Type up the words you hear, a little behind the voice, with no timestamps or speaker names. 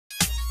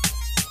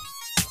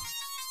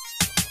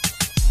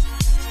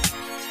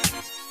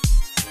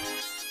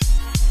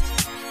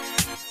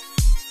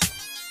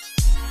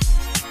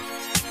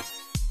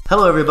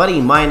Hello everybody,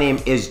 my name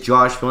is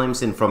Josh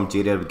Williamson from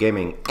JW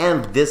Gaming,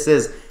 and this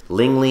is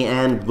Lingleigh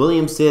and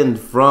Williamson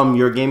from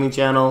your gaming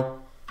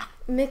channel,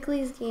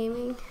 Mickey's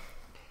Gaming.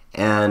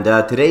 And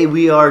today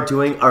we are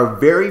doing our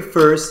very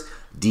first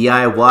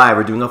DIY.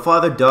 We're doing a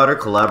father-daughter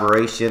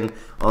collaboration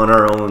on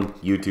our own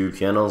YouTube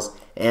channels,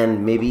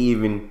 and maybe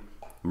even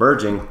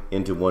merging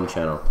into one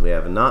channel. We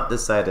have not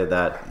decided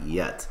that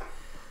yet.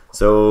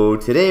 So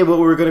today, what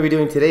we're going to be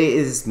doing today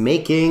is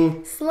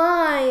making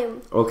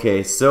slime.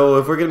 Okay, so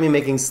if we're going to be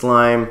making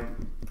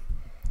slime,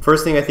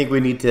 first thing I think we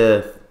need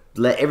to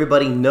let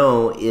everybody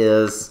know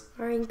is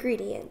our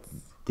ingredients.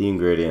 The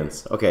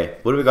ingredients. Okay,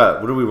 what do we got?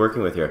 What are we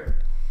working with here?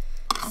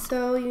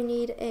 So you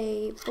need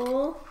a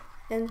bowl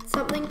and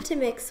something to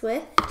mix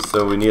with.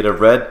 So we need a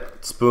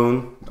red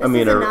spoon,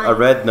 a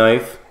red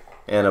knife,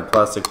 and a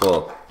plastic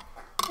bowl.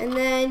 And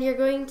then you're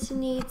going to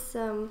need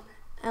some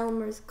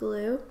Elmer's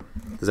glue.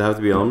 Does it have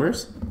to be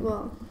Elmer's?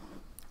 Well,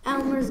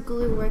 Elmer's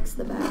glue works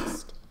the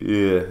best.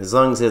 Yeah, as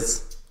long as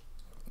it's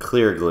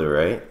clear glue,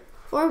 right?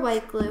 Or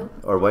white glue.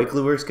 Or white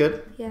glue works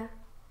good? Yeah.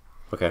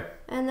 Okay.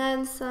 And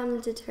then some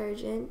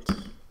detergent.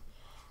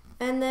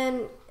 And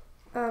then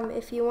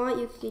if you want,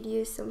 you could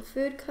use some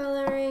food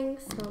coloring,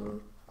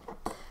 some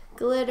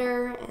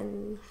glitter,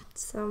 and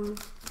some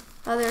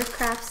other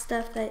craft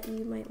stuff that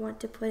you might want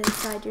to put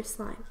inside your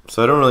slime.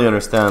 So I don't really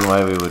understand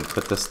why we would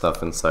put this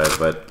stuff inside,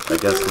 but I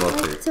guess we'll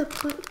like to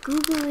put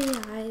googly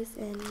eyes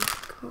and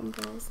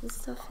combos and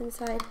stuff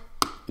inside.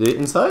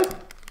 Inside?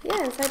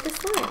 Yeah, inside the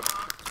slime.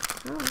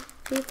 Oh,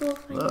 people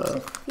find it to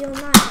feel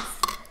nice.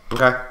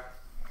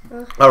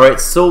 Okay. Alright,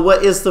 so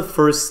what is the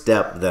first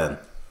step then?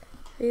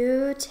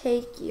 You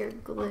take your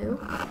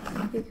glue.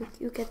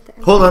 You get the...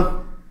 Hold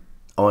on.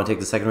 I want to take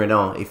the second right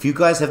now. If you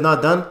guys have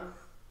not done,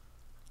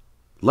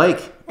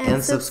 like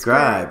and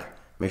subscribe.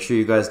 Make sure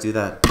you guys do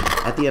that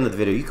at the end of the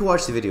video. You can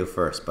watch the video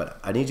first, but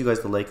I need you guys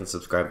to like and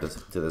subscribe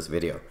to this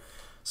video.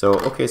 So,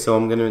 okay, so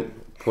I'm going to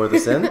pour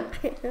this in.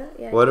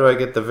 Yeah. Why do I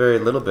get the very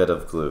little bit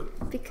of glue?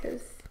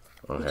 Because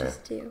you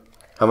just do.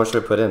 How much do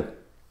I put in?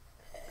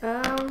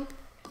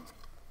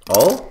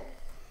 All?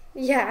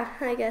 Yeah,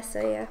 I guess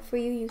so, yeah. For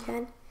you, you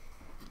can.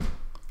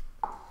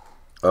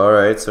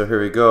 Alright, so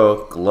here we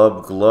go.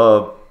 Glub,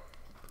 glub.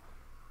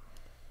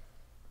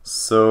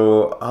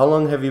 So, how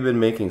long have you been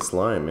making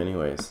slime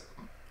anyways?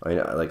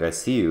 I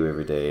see you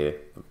every day,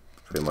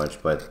 pretty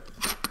much, but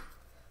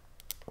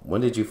when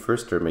did you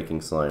first start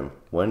making slime?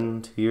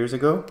 2 years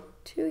ago?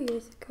 2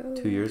 years ago.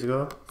 2 years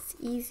ago? It's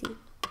easy.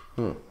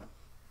 Put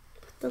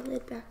the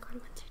lid back on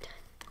once you're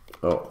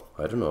done. Oh,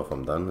 I don't know if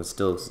I'm done. It's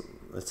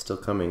still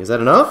coming. Is that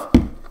enough?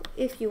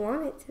 If you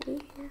want it to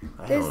be,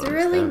 yeah. There's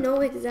really no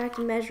exact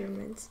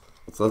measurements.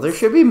 So there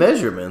should be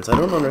measurements. I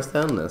don't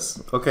understand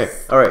this. Okay,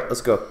 alright,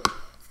 let's go.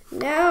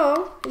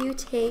 Now you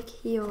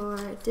take your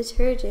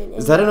detergent.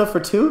 Is that enough for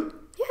 2?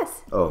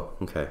 Yes. Oh,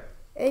 okay.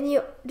 And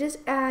you just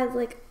add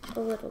like a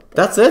little bit.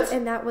 That's it?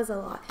 And that was a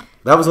lot.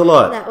 That was a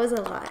lot? That was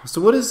a lot.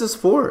 So what is this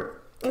for?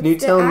 Can you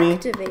tell me?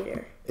 It's the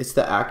activator. It's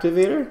the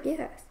activator?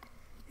 Yes.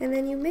 And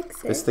then you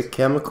mix it. It's the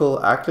chemical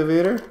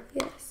activator?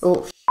 Yes.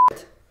 Oh,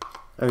 shit.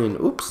 I mean,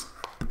 oops.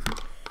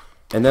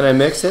 And then I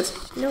mix it?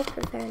 No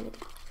profanity.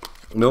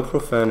 No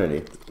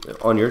profanity.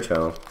 On your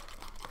channel.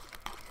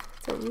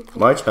 So you can...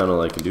 My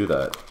channel, I can do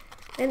that.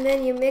 And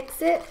then you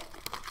mix it.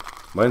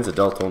 Mine's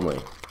adult only.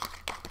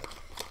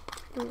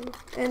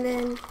 And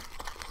then...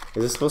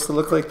 Is it supposed to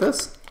look like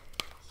this?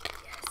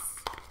 Yes.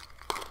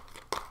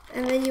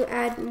 And then you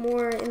add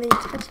more, and then you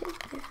touch it.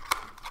 Yeah.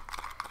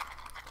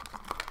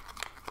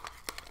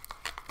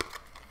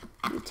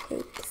 You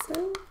take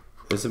some.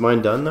 Is it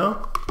mine done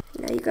now?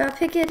 Now you gotta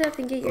pick it up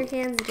and get your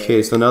hands dirty.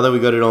 Okay, so now that we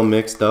got it all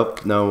mixed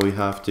up, now we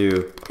have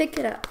to... Pick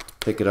it up.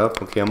 Pick it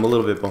up? Okay, I'm a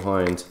little bit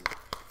behind.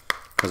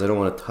 Because I don't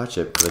want to touch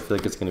it, because I feel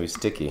like it's going to be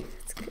sticky.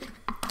 That's good.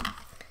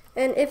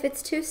 And if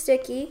it's too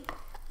sticky,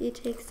 you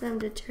take some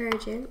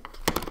detergent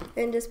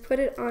and just put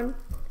it on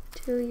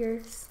to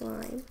your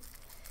slime.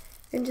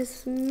 And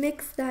just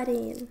mix that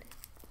in.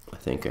 I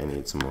think I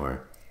need some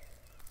more.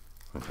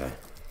 Okay.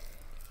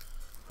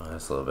 Oh,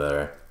 that's a little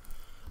better.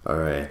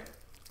 Alright.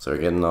 So we're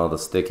getting all the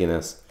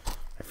stickiness.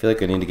 I feel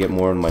like I need to get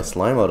more of my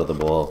slime out of the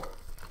bowl.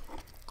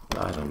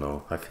 I don't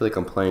know. I feel like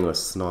I'm playing with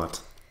snot.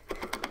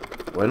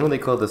 Why don't they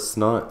call this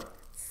snot?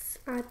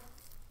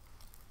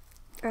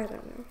 I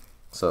don't know.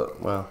 So,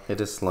 well, it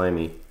is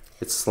slimy.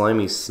 It's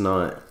slimy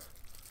snot.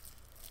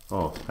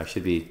 Oh, I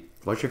should be...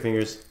 Watch your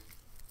fingers.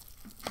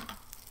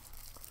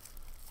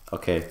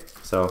 Okay,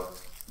 so...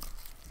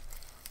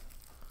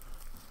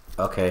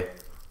 Okay.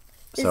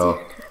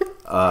 So,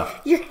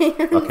 your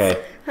hands.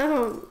 Okay.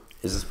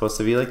 Is it supposed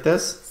to be like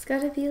this? It's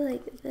gotta be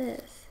like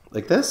this.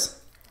 Like this?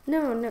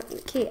 No.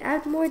 Okay,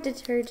 add more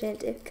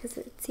detergent because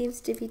it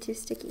seems to be too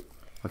sticky.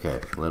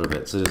 Okay, a little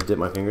bit. So just dip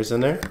my fingers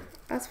in there?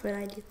 That's what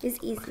I do. It's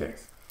easiest. Okay.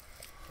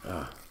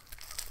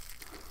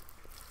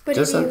 But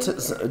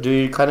do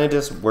you kind of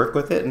just work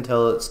with it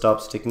until it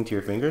stops sticking to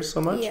your fingers so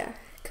much? Yeah,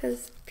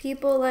 because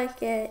people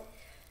like it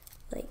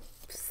like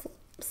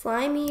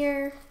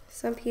slimier.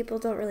 Some people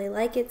don't really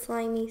like it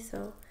slimy,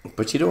 so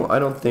But I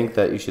don't think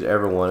that you should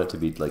ever want it to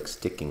be like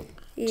sticking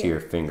Yeah. to your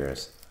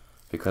fingers,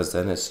 because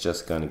then it's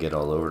just going to get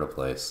all over the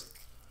place.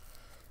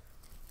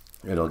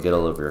 It'll get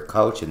all over your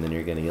couch, and then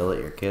you're going to yell at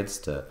your kids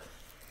to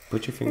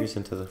put your fingers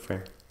into the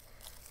frame.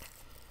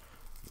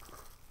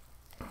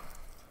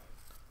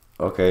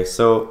 Okay,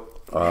 so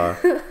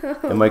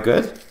am I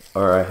good?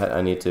 Or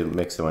I need to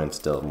mix mine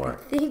still more?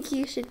 I think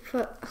you should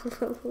put a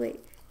little, wait.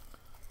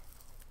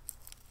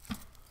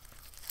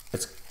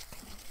 It's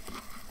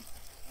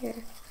Here.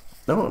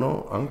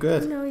 No, I'm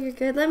good. No, you're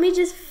good. Let me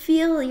just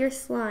feel your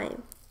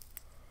slime.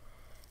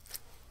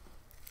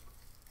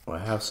 I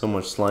have so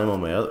much slime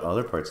on my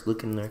other parts.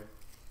 Look in there.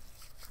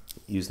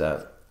 Use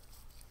that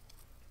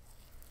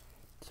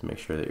to make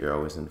sure that you're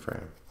always in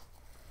frame.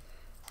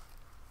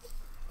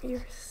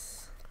 Here,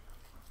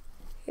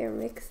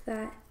 mix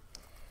that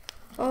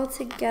all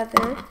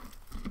together.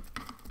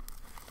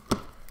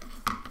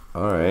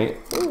 Alright.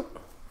 Ooh,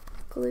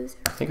 glue's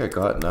I think I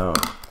got it now.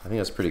 I think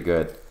that's pretty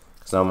good.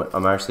 Because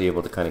I'm actually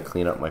able to kind of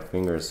clean up my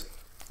fingers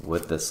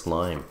with the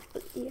slime.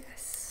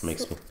 Yes.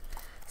 Makes me...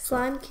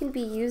 Slime can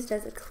be used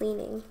as a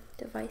cleaning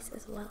device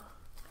as well.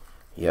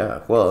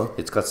 Yeah, well,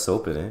 it's got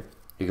soap in it.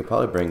 You could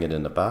probably bring it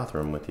in the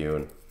bathroom with you,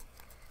 and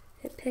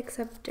It picks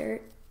up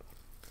dirt.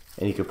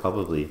 you could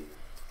probably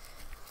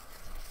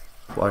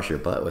wash your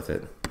butt with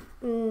it.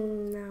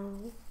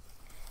 No.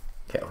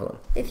 Okay, hold on.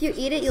 If you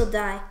eat it, you'll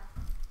die.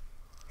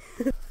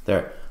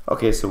 There.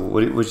 Okay, so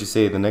what would you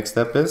say the next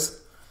step is?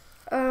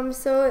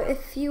 So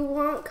if you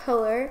want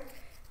color,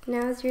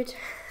 now's your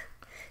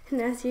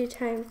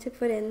time to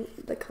put in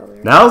the color.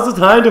 Now's the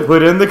time to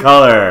put in the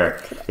color.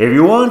 If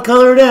you want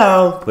color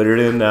now, put it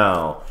in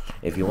now.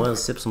 If you want to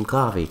sip some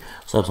coffee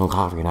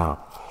now.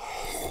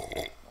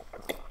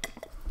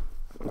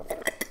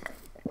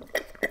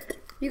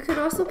 You could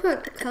also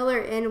put color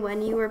in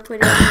when you were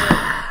putting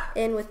it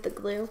in with the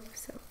glue.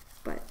 So,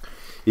 but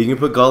You can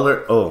put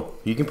color. Oh,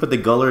 you can put the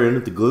color in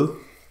with the glue.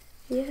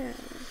 yeah,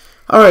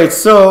 All right.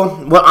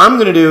 So what I'm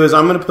gonna do is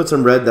I'm gonna put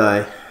some red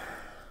dye.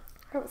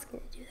 I was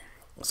gonna do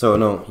that. So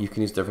no, you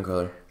can use different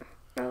color.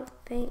 Oh,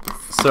 thanks.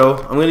 So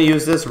I'm gonna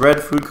use this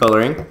red food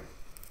coloring.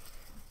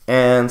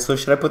 And so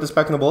should I put this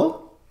back in the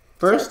bowl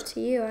first? It's up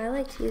to you. I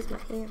like to use my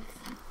hands.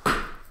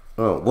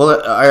 Oh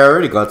well, I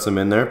already got some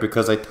in there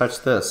because I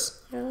touched this.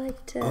 I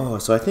like to. Oh,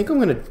 so I think I'm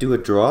gonna do a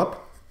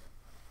drop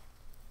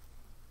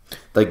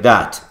like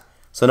that.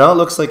 So now it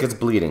looks like it's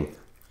bleeding.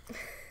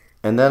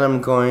 And then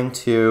I'm going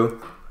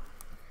to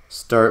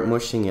start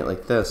mushing it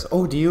like this.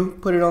 Oh, do you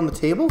put it on the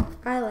table?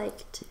 I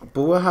like to.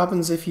 But what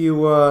happens if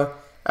you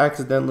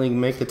accidentally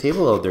make the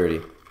table all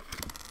dirty?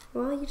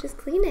 Well, you just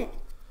clean it.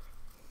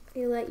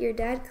 You let your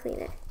dad clean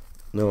it.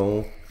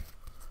 No,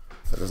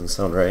 that doesn't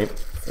sound right.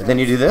 And then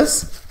you do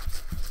this?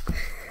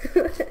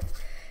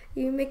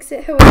 You mix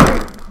it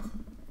however.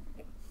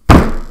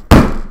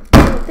 I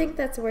don't think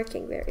that's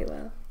working very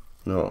well.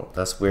 No,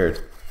 that's weird.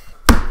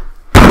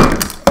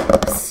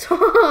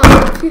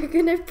 Stop! You're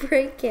gonna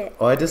break it.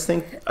 Oh, I just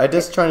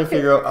trying to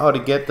figure out how to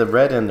get the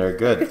red in there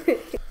good.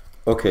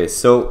 Okay,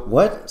 so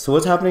what? So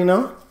what's happening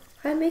now?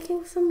 I'm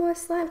making some more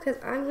slime because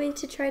I'm going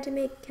to try to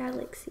make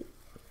galaxy.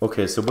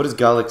 Okay, so what is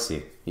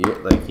galaxy? You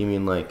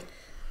mean like...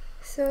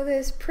 So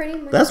there's pretty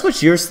much... That's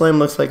what your slime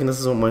looks like, and this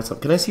is what my slime...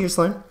 Can I see your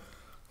slime?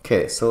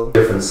 Okay, so...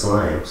 Different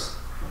slimes.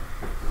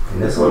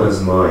 And this one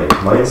is mine.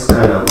 Mine's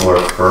kind of more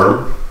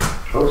firm.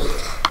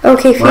 Oops.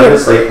 Okay, Mine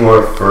is like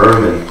more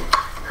firm, and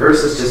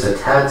hers is just a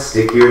tad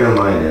stickier than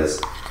mine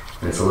is.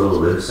 And it's a little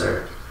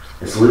looser.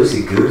 It's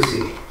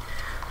loosey-goosey.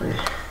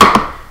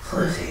 It's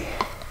loosey.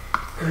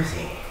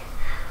 Goosey.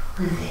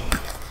 Loosey.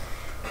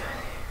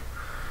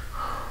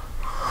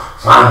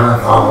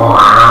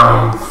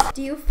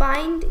 Do you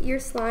find your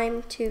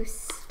slime too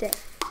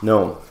stiff?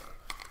 No,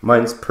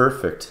 mine's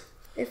perfect.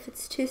 If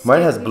it's too stiff...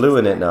 Mine has you blue just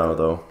in it let now,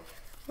 though.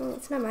 Well,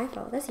 it's not my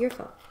fault. That's your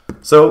fault.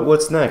 So,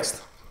 what's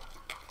next?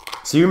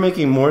 So you're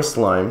making more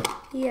slime.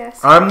 Yes.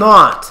 I'm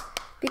not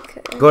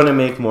Because going to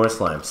make more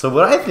slime. So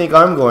what I think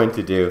I'm going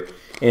to do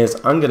is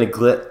I'm going to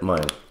glit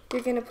mine.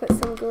 you're going to put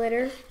some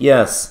glitter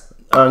Yes,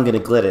 I'm going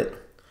to glit it.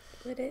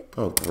 with it.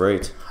 Oh,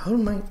 great. How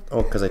am I...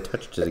 Oh, because I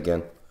touched it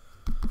again.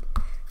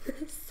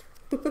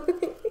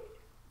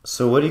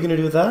 So what are you going to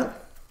do with that?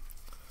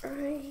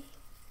 Right.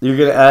 You're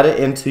going to add it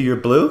into your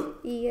blue?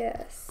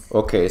 Yes.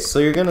 Okay, so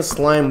you're going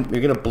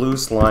to blue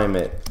slime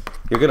it.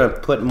 You're going to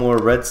put more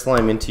red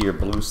slime into your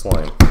blue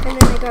slime. And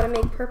then I got to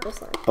make purple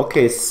slime.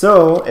 Okay,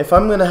 so if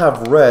I'm going to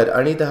have red,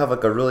 I need to have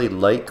like a really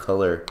light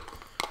color.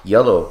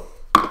 Yellow.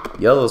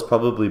 Yellow is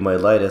probably my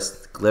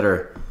lightest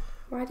glitter.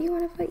 Why do you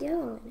want to put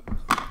yellow in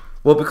it?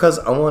 Well, because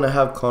I want to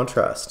have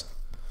contrast.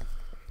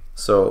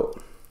 So,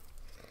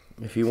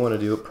 if you want to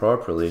do it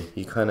properly,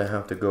 you kind of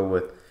have to go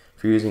with,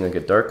 if you're using like a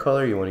dark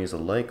color, you want to use a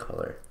light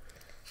color.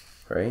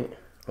 Right?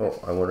 Oh,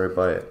 I went right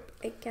by it.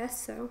 I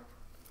guess so.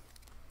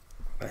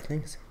 I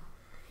think so.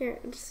 Here,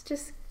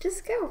 just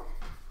go.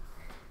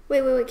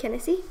 Wait, can I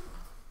see?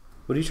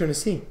 What are you trying to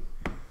see?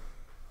 There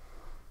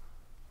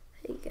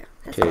you go.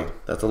 That's Okay, it.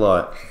 that's a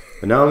lot.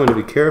 But now I'm going to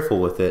be careful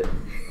with it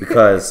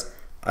because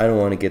I don't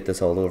want to get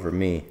this all over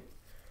me.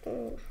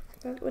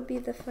 be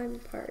the fun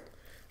part.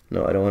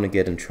 No, I don't want to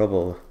get in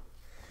trouble.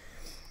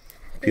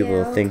 People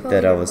Yeah, I'll think call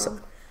that I your was.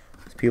 mom.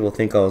 People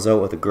think I was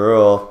out with a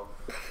girl.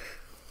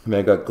 I mean,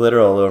 I got glitter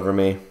all over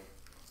me.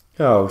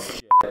 Oh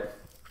shit!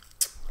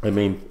 I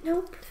mean,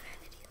 No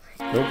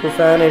profanity. no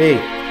profanity.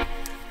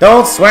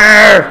 Don't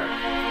swear.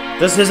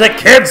 This is a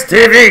kids'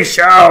 TV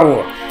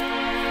show.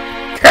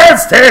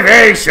 Kids'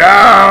 TV show.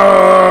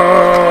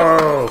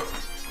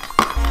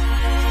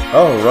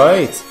 All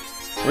right,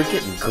 we're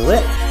getting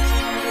glit.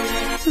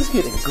 This is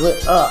getting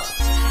glit up,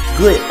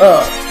 glit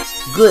up,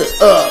 glit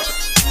up,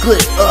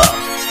 glit up,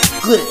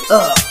 glit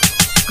up,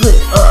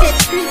 glit up. It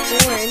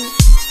turned orange.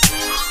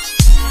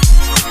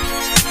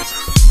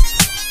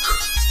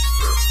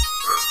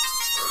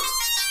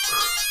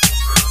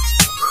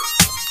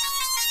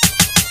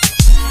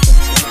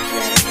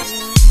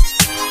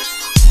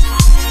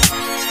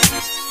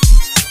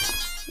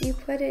 You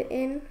put it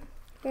in.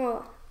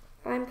 Well,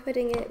 I'm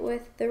putting it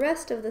with the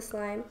rest of the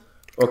slime.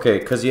 Okay,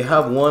 because you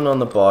have one on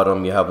the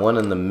bottom, you have one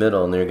in the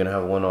middle, and then you're going to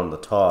have one on the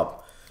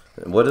top.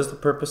 What is the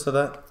purpose of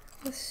that?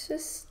 It's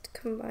just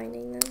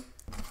combining them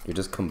You're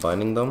just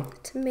combining them?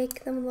 to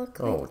make them look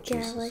Oh, like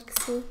Jesus.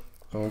 galaxy.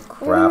 Oh, Oh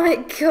crap. my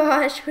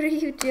gosh, what are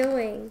you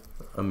doing?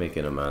 I'm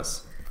making a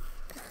mess.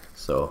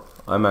 So,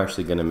 I'm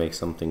actually going to make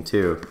something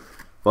too.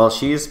 While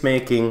she's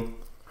making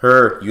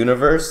her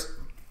universe,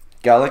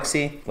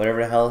 galaxy,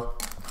 whatever the hell,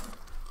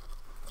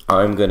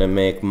 I'm going to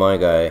make my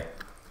guy.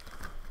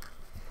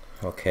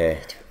 Okay. I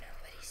don't know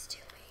what he's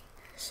doing.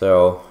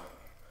 So,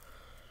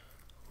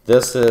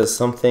 this is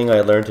something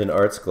I learned in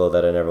art school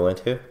that I never went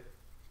to.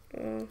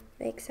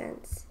 Makes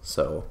sense.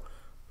 So,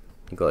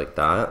 you go like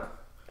that.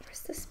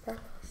 Where's the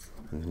sparkles?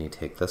 And then you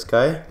take this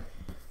guy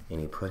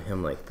and you put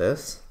him like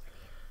this.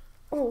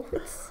 Oh,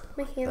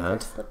 my hands are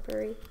That.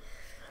 slippery.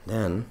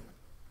 Then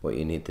what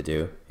you need to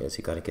do is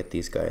you got to get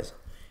these guys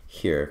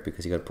here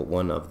because you got to put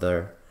one up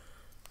there.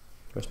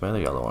 Where's my other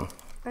yellow one?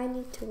 I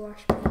need to wash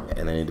my hands.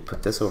 And then you need to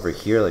put this over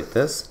here like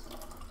this.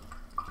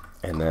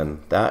 And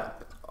then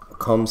that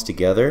comes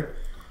together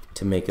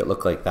to make it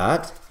look like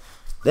that.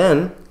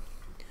 Then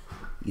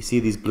you see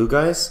these blue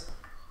guys?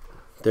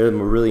 They're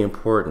really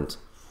important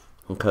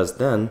because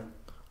then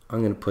I'm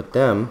going to put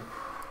them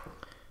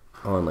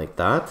on like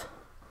that.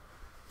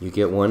 You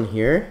get one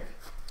here,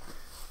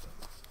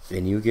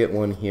 and you get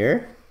one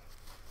here.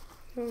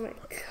 Oh my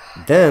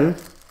god. Then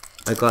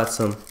I got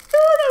some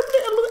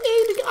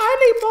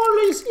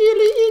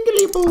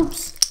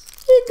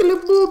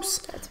boobs.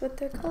 That's what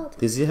they're called.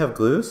 Does he have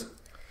glues?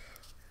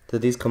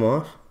 Did these come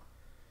off?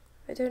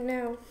 I don't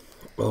know.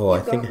 Oh,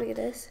 You I think. got me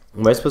this.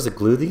 Am I supposed to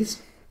glue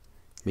these?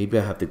 Maybe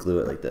I have to glue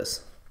it like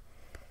this.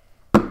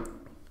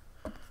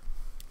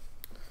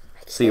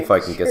 See if I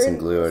can get some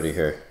glue out of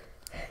here.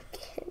 I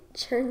can't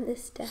turn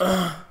this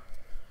down.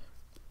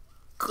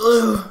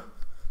 Glue.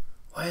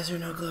 Why is there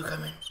no glue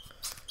coming?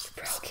 You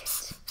broke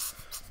it.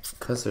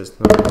 Because there's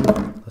no.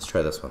 Let's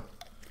try this one.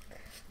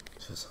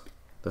 Just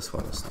this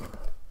one is.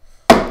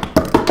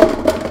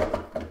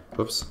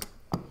 Whoops.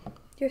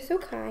 You're so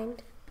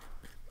kind.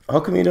 How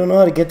come you don't know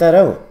how to get that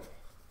out?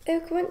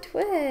 It went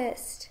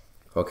twist.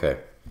 Okay.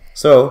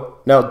 So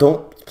now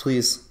don't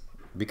please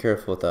be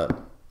careful with that.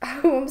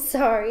 Oh, I'm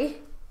sorry.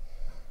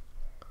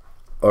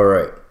 All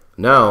right.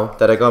 Now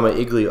that I got my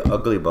ugly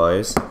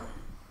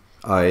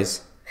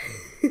eyes,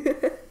 then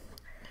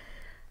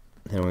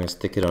we're gonna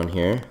stick it on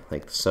here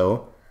like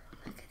so.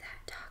 Look at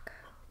that taco.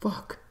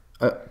 Fuck.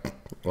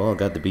 Well, I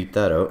got to beep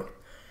that out.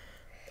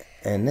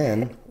 And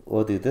then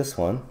we'll do this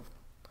one.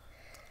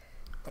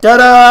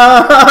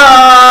 Ta-da!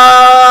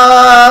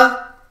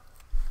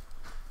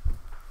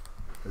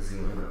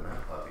 Zoom in on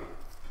that puppy.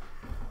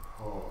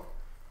 Oh.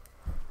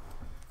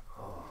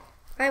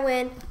 I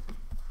win.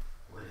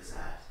 What is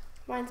that?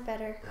 Mine's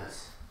better.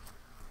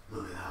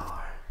 Look at that one.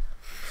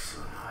 So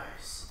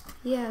nice.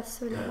 Yeah,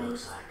 so That nice.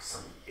 looks like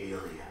some alien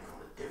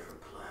from a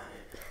different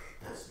planet.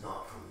 That's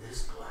not from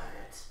this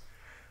planet.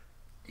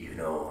 You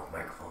know,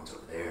 microphone's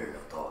over there and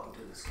I'm talking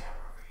to this camera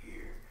over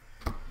here.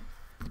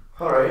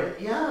 Alright,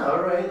 yeah,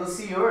 alright, let's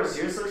see yours.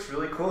 Yours looks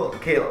really cool.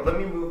 Okay, let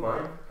me move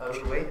mine out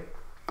of the way.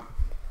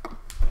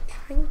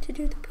 Trying to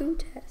do the poo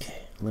test.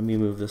 Okay, let me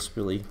move this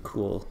really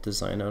cool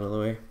design out of the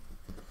way.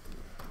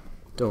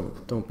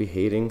 Don't be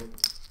hating.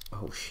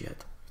 Oh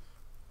shit.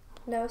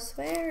 No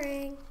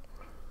swearing.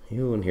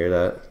 You wouldn't hear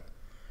that.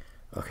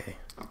 Okay,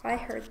 I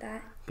heard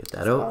that. get that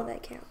That's all out.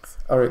 that counts.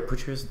 Alright,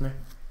 put yours in there.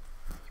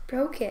 You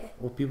broke it.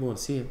 Well, people want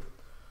to see it.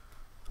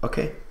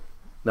 Okay.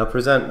 Now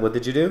present. What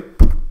did you do?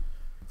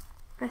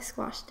 I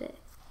squashed it.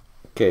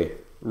 Okay.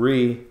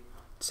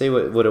 Say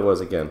what it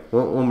was again.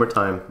 One more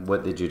time.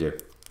 What did you do?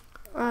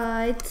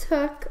 I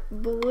took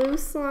blue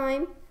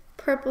slime,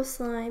 purple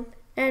slime,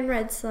 and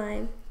red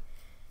slime.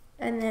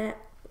 And then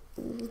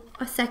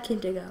a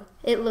second ago,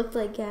 it looked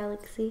like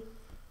galaxy.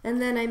 And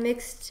then I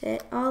mixed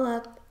it all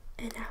up,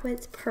 and now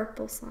it's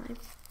purple slime.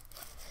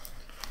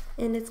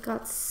 And it's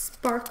got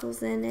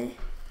sparkles in it.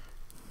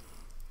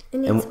 It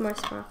needs more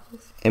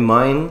sparkles. And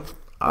mine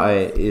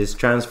is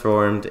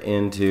transformed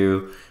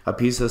into a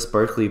piece of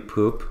sparkly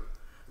poop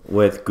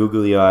with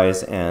googly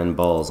eyes and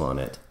balls on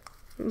it.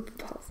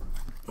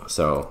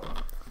 So,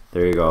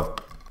 there you go.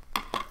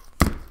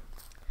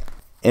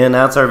 And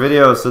that's our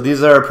video. So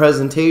these are our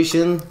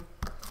presentation.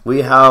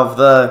 We have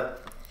the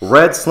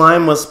red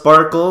slime with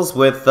sparkles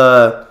with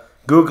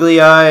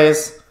googly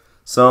eyes,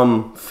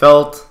 some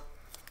felt,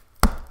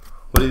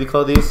 what do you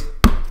call these?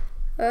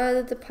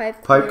 The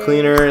pipe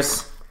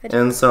cleaners,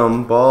 and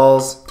some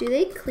balls. Do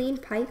they clean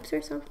pipes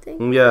or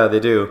something? Yeah, they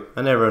do.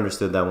 I never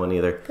understood that one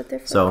either. But they're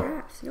for so,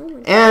 crafts. No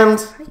one and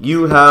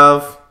you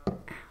have I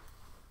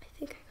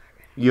think I got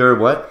rid of your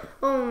what?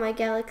 Oh, my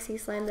galaxy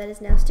slime that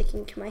is now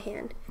sticking to my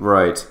hand.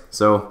 Right.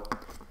 So,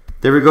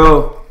 there we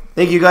go.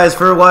 Thank you guys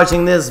for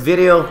watching this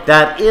video.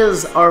 That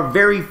is our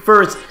very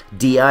first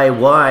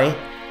DIY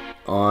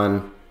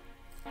on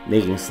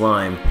making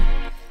slime.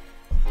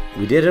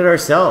 We did it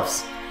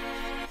ourselves.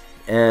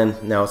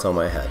 And now it's on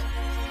my head.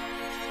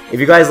 If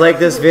you guys like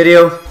this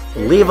video,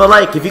 leave a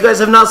like. If you guys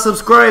have not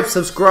subscribed,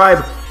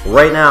 subscribe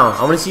right now.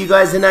 I want to see you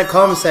guys in that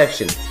comment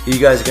section. You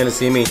guys are going to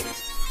see me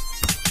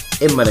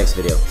in my next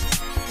video.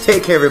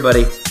 Take care,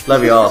 everybody.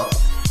 Love you all.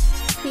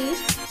 Peace.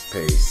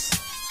 Peace.